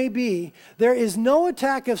strong it may be, there is no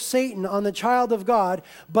attack of Satan on the child of God,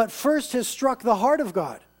 but first has struck the heart of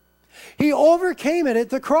God. He overcame it at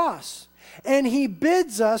the cross, and he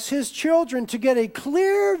bids us, his children, to get a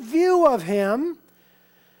clear view of him,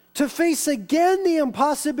 to face again the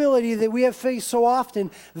impossibility that we have faced so often,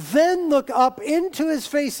 then look up into his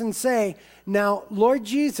face and say, now, Lord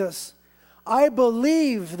Jesus, I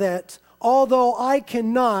believe that although I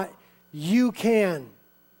cannot, you can.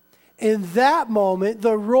 In that moment,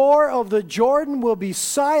 the roar of the Jordan will be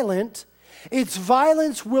silent, its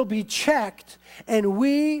violence will be checked, and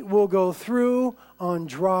we will go through on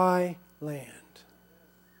dry land.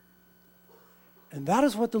 And that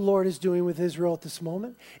is what the Lord is doing with Israel at this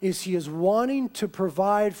moment, is he is wanting to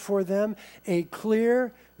provide for them a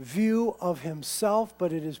clear view of himself,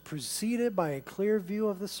 but it is preceded by a clear view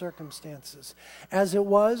of the circumstances, as it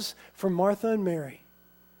was for Martha and Mary.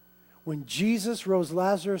 When Jesus rose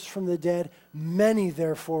Lazarus from the dead, many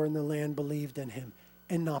therefore in the land believed in him,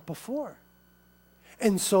 and not before.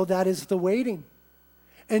 And so that is the waiting.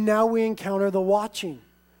 And now we encounter the watching.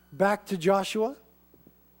 Back to Joshua,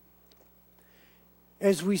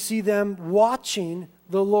 as we see them watching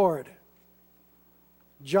the Lord.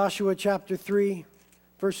 Joshua chapter 3,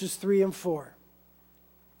 verses 3 and 4.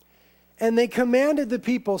 And they commanded the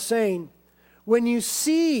people, saying, when you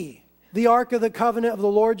see the ark of the covenant of the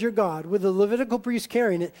Lord your God, with the Levitical priest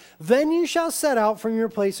carrying it, then you shall set out from your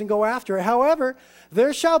place and go after it. However,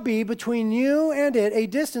 there shall be between you and it a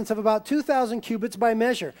distance of about 2,000 cubits by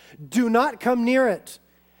measure. Do not come near it,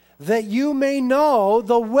 that you may know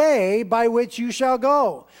the way by which you shall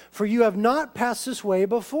go, for you have not passed this way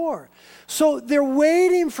before. So they're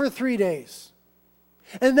waiting for 3 days.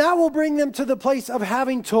 And that will bring them to the place of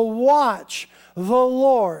having to watch the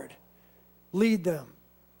Lord lead them.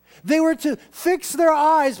 They were to fix their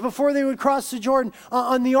eyes before they would cross the Jordan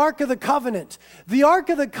on the Ark of the Covenant. The Ark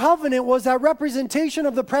of the Covenant was that representation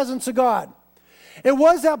of the presence of God. It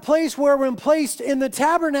was that place where, when placed in the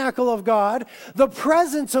tabernacle of God, the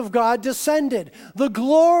presence of God descended. The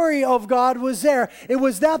glory of God was there. It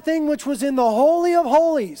was that thing which was in the Holy of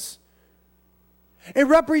Holies. It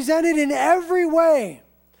represented in every way,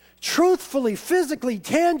 truthfully, physically,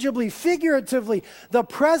 tangibly, figuratively, the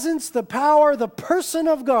presence, the power, the person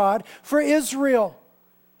of God for Israel.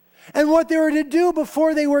 And what they were to do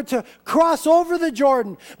before they were to cross over the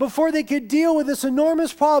Jordan, before they could deal with this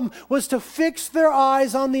enormous problem, was to fix their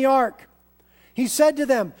eyes on the ark. He said to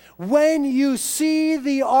them, when you see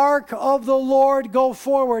the ark of the Lord go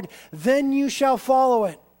forward, then you shall follow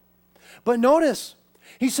it. But notice,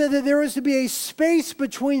 he said that there was to be a space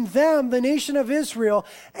between them, the nation of Israel,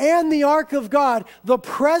 and the ark of God, the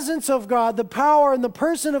presence of God, the power and the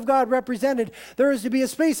person of God represented. There was to be a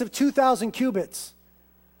space of 2,000 cubits.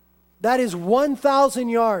 That is 1,000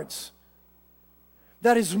 yards.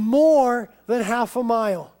 That is more than half a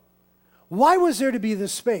mile. Why was there to be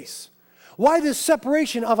this space? Why this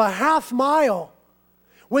separation of a half mile?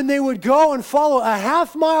 When they would go and follow a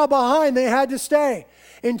half mile behind, they had to stay.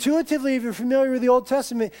 Intuitively, if you're familiar with the Old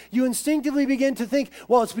Testament, you instinctively begin to think,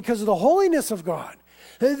 well, it's because of the holiness of God.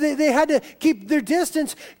 They had to keep their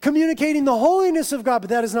distance, communicating the holiness of God, but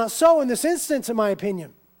that is not so in this instance, in my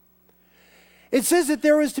opinion. It says that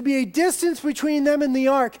there was to be a distance between them and the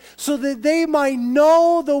ark so that they might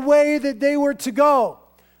know the way that they were to go.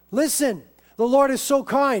 Listen, the Lord is so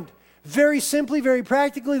kind. Very simply, very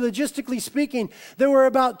practically, logistically speaking, there were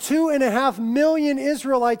about 2.5 million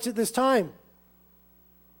Israelites at this time.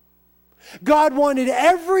 God wanted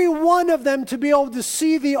every one of them to be able to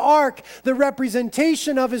see the ark, the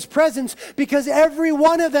representation of his presence, because every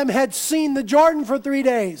one of them had seen the Jordan for 3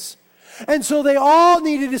 days. And so they all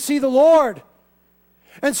needed to see the Lord.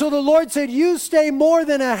 And so the Lord said, you stay more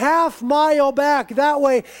than a half mile back. That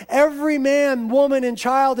way, every man, woman, and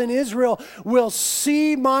child in Israel will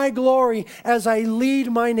see my glory as I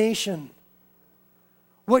lead my nation.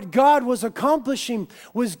 What God was accomplishing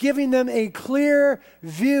was giving them a clear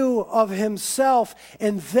view of himself,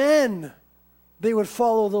 and then they would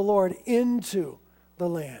follow the Lord into the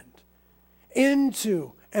land,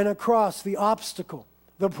 into and across the obstacle,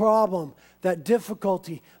 the problem, that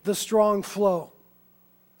difficulty, the strong flow.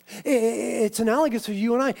 It's analogous to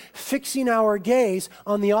you and I fixing our gaze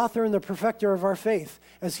on the author and the perfecter of our faith,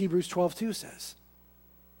 as Hebrews 12:2 says.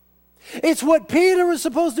 It's what Peter was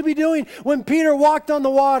supposed to be doing when Peter walked on the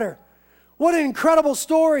water. What an incredible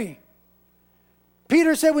story.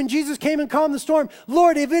 Peter said when Jesus came and calmed the storm,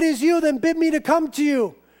 Lord, if it is you, then bid me to come to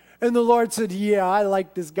you. And the Lord said, yeah, I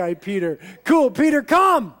like this guy Peter. Cool, Peter,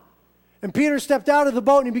 come. And Peter stepped out of the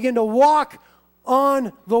boat and he began to walk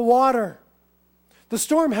on the water. The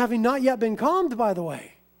storm having not yet been calmed, by the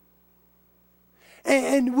way.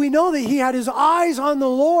 And we know that he had his eyes on the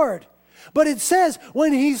Lord. But it says,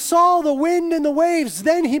 when he saw the wind and the waves,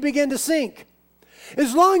 then he began to sink.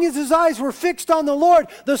 As long as his eyes were fixed on the Lord,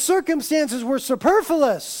 the circumstances were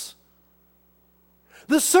superfluous.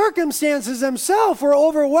 The circumstances themselves were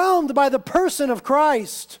overwhelmed by the person of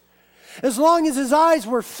Christ. As long as his eyes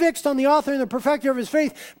were fixed on the author and the perfecter of his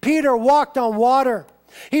faith, Peter walked on water.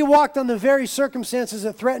 He walked on the very circumstances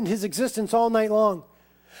that threatened his existence all night long.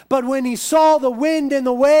 But when he saw the wind and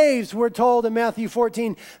the waves, we're told in Matthew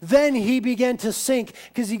 14, then he began to sink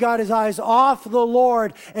because he got his eyes off the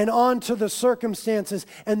Lord and onto the circumstances,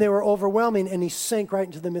 and they were overwhelming, and he sank right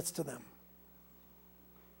into the midst of them.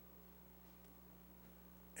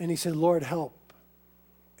 And he said, Lord, help.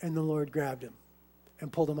 And the Lord grabbed him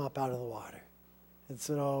and pulled him up out of the water and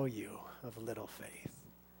said, oh, you of little faith.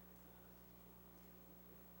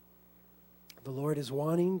 The Lord is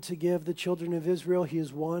wanting to give the children of Israel, he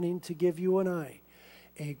is wanting to give you and I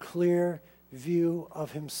a clear view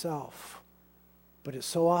of himself. But it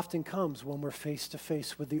so often comes when we're face to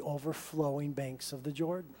face with the overflowing banks of the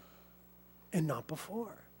Jordan, and not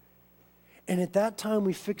before. And at that time,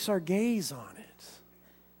 we fix our gaze on it.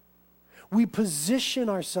 We position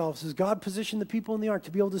ourselves as God positioned the people in the ark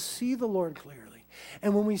to be able to see the Lord clearly.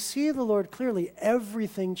 And when we see the Lord clearly,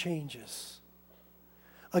 everything changes.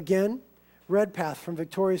 Again, Redpath from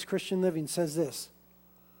Victorious Christian Living says this: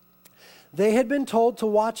 they had been told to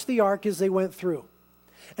watch the ark as they went through,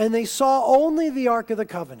 and they saw only the Ark of the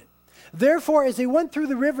Covenant. Therefore, as they went through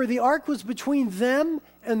the river, the ark was between them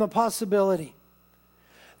and the possibility.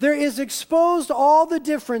 There is exposed all the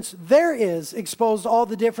difference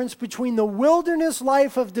between the wilderness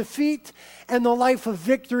life of defeat and the life of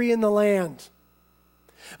victory in the land.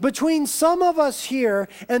 Between some of us here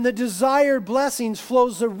and the desired blessings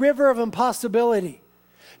flows the river of impossibility.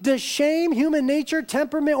 Does shame, human nature,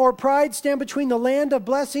 temperament, or pride stand between the land of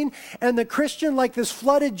blessing and the Christian like this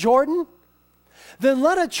flooded Jordan? Then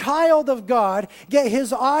let a child of God get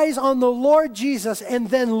his eyes on the Lord Jesus and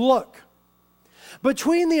then look.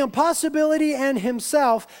 Between the impossibility and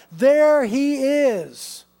himself, there he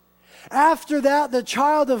is. After that, the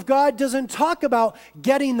child of God doesn't talk about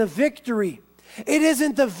getting the victory. It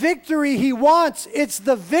isn't the victory he wants, it's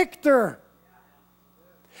the victor.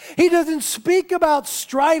 He doesn't speak about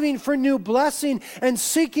striving for new blessing and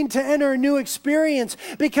seeking to enter a new experience,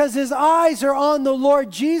 because his eyes are on the Lord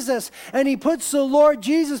Jesus, and he puts the Lord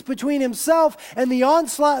Jesus between himself and the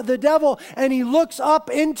onslaught of the devil, and he looks up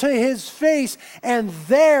into his face, and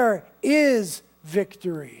there is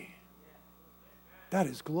victory. That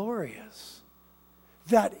is glorious.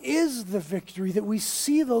 That is the victory, that we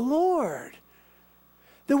see the Lord.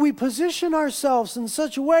 That we position ourselves in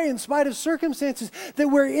such a way, in spite of circumstances, that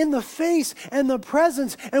we're in the face and the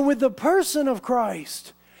presence and with the person of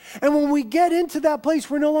Christ. And when we get into that place,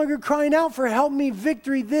 we're no longer crying out for help me,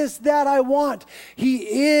 victory, this, that I want. He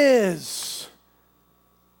is.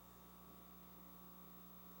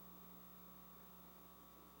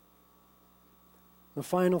 The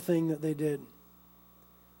final thing that they did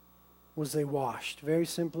was they washed. Very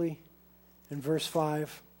simply, in verse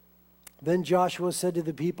 5, then Joshua said to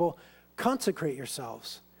the people, consecrate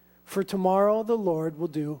yourselves, for tomorrow the Lord will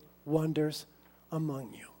do wonders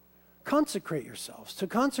among you. Consecrate yourselves. To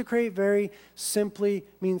consecrate very simply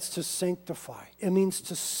means to sanctify. It means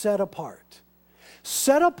to set apart.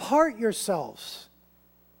 Set apart yourselves.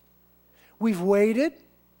 We've waited.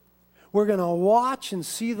 We're going to watch and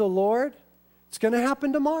see the Lord. It's going to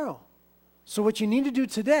happen tomorrow. So what you need to do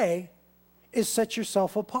today is set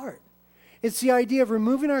yourself apart. It's the idea of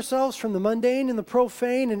removing ourselves from the mundane and the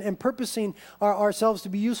profane and purposing ourselves to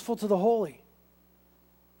be useful to the holy.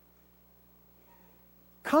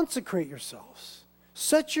 Consecrate yourselves.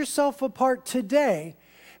 Set yourself apart today,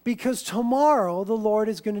 because tomorrow the Lord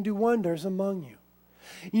is going to do wonders among you.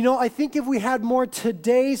 You know, I think if we had more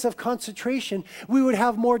todays of concentration, we would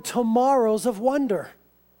have more tomorrows of wonder.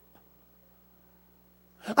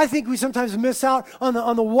 I think we sometimes miss out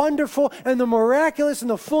on the wonderful and the miraculous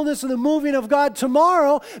and the fullness and the moving of God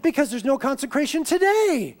tomorrow because there's no consecration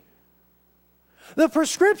today. The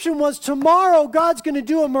prescription was tomorrow God's going to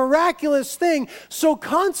do a miraculous thing, so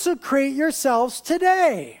consecrate yourselves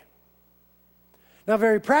today. Now,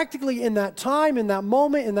 very practically, in that time, in that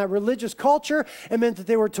moment, in that religious culture, it meant that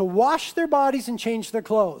they were to wash their bodies and change their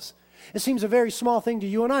clothes. It seems a very small thing to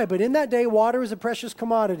you and I, but in that day, water was a precious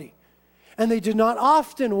commodity. And they did not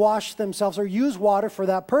often wash themselves or use water for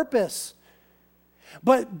that purpose.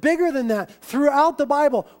 But bigger than that, throughout the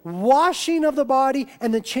Bible, washing of the body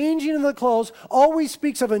and the changing of the clothes always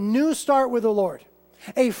speaks of a new start with the Lord.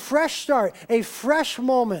 A fresh start, a fresh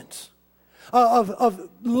moment of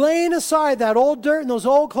laying aside that old dirt and those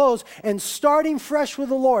old clothes and starting fresh with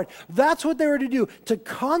the Lord. That's what they were to do, to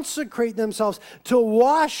consecrate themselves, to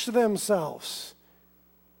wash themselves.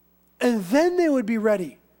 And then they would be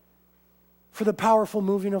ready for the powerful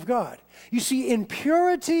moving of God. You see, in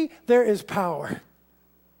purity, there is power.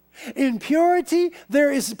 In purity,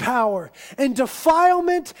 there is power. In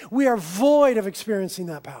defilement, we are void of experiencing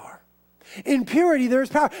that power. In purity, there is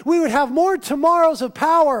power. We would have more tomorrows of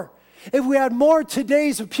power if we had more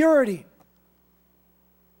todays of purity.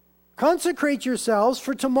 Consecrate yourselves,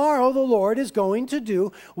 for tomorrow the Lord is going to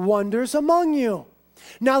do wonders among you.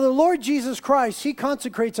 Now, the Lord Jesus Christ, he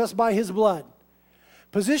consecrates us by his blood.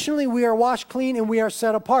 Positionally, we are washed clean and we are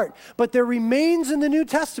set apart. But there remains in the New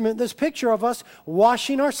Testament this picture of us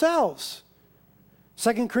washing ourselves.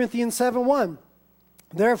 2 Corinthians 7:1.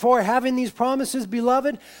 Therefore, having these promises,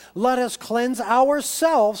 beloved, let us cleanse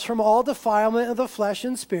ourselves from all defilement of the flesh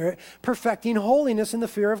and spirit, perfecting holiness in the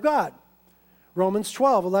fear of God. Romans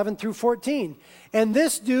 12:11 through 14. And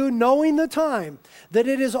this do, knowing the time, that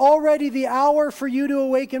it is already the hour for you to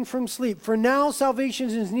awaken from sleep. For now salvation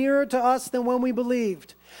is nearer to us than when we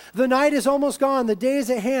believed. The night is almost gone, the day is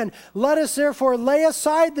at hand. Let us therefore lay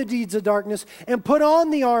aside the deeds of darkness and put on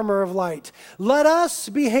the armor of light. Let us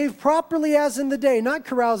behave properly as in the day, not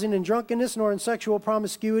carousing in drunkenness, nor in sexual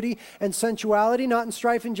promiscuity and sensuality, not in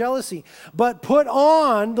strife and jealousy, but put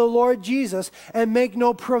on the Lord Jesus and make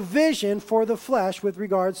no provision for the flesh with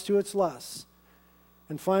regards to its lusts.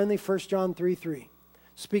 And finally, 1 John 3:3.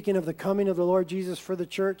 Speaking of the coming of the Lord Jesus for the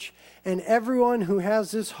church, and everyone who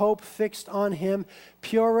has this hope fixed on him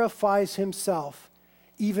purifies himself,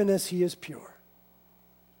 even as he is pure.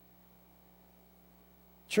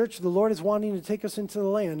 Church, the Lord is wanting to take us into the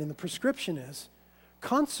land, and the prescription is,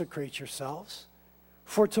 consecrate yourselves,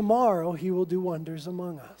 for tomorrow he will do wonders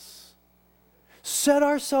among us. Set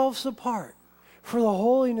ourselves apart for the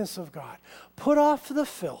holiness of God. Put off the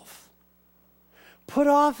filth. Put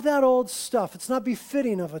off that old stuff. It's not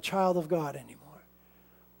befitting of a child of God anymore.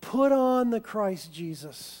 Put on the Christ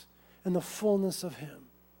Jesus and the fullness of him.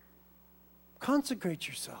 Consecrate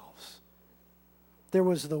yourselves. There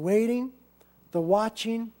was the waiting, the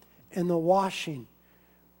watching, and the washing.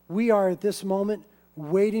 We are at this moment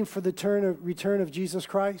waiting for the return of Jesus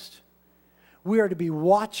Christ. We are to be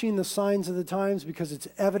watching the signs of the times because it's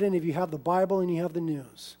evident if you have the Bible and you have the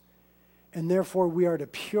news. And therefore, we are to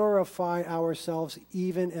purify ourselves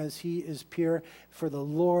even as he is pure, for the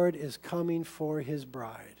Lord is coming for his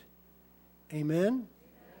bride. Amen?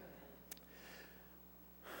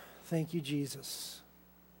 Thank you, Jesus.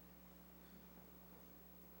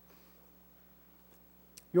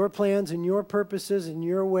 Your plans and your purposes and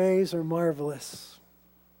your ways are marvelous.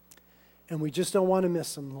 And we just don't want to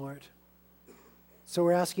miss them, Lord. So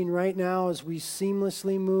we're asking right now as we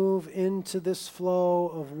seamlessly move into this flow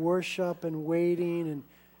of worship and waiting and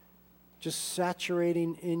just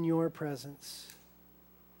saturating in your presence,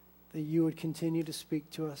 that you would continue to speak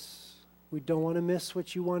to us. We don't want to miss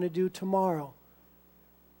what you want to do tomorrow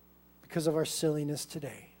because of our silliness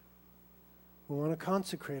today. We want to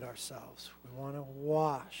consecrate ourselves. We want to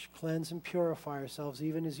wash, cleanse, and purify ourselves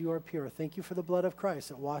even as you are pure. Thank you for the blood of Christ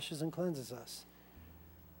that washes and cleanses us.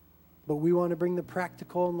 But we want to bring the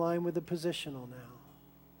practical in line with the positional now.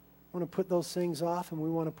 We want to put those things off and we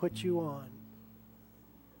want to put you on.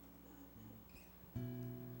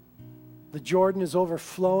 The Jordan is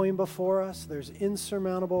overflowing before us. There's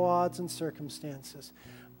insurmountable odds and circumstances.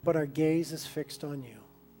 But our gaze is fixed on you.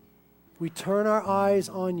 We turn our eyes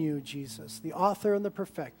on you, Jesus, the author and the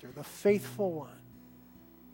perfecter, the faithful one.